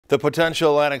The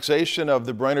potential annexation of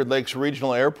the Brainerd Lakes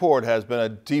Regional Airport has been a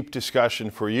deep discussion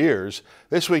for years.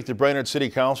 This week, the Brainerd City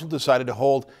Council decided to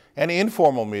hold an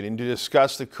informal meeting to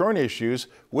discuss the current issues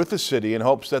with the city in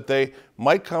hopes that they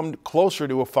might come closer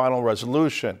to a final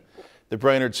resolution. The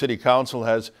Brainerd City Council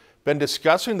has been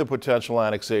discussing the potential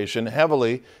annexation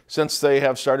heavily since they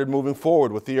have started moving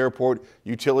forward with the airport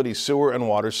utility, sewer, and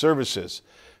water services.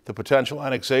 The potential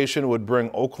annexation would bring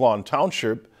Lakeland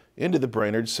Township into the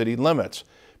Brainerd city limits.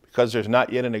 Because there's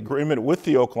not yet an agreement with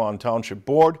the Lakeland Township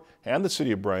Board and the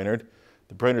City of Brainerd,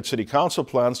 the Brainerd City Council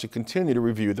plans to continue to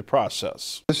review the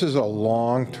process. This is a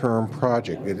long-term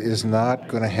project. It is not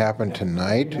going to happen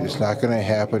tonight. It's not going to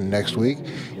happen next week.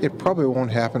 It probably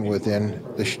won't happen within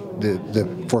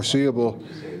the foreseeable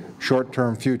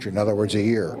short-term future, in other words, a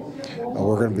year.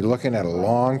 We're going to be looking at a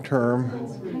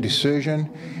long-term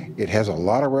decision. It has a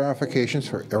lot of ramifications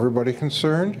for everybody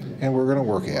concerned, and we're going to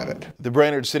work at it. The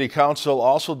Brainerd City Council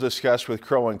also discussed with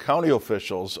Crow and County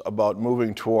officials about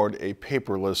moving toward a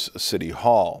paperless city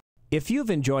hall. If you've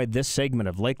enjoyed this segment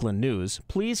of Lakeland News,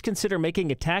 please consider making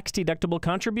a tax-deductible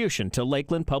contribution to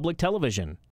Lakeland Public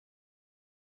Television.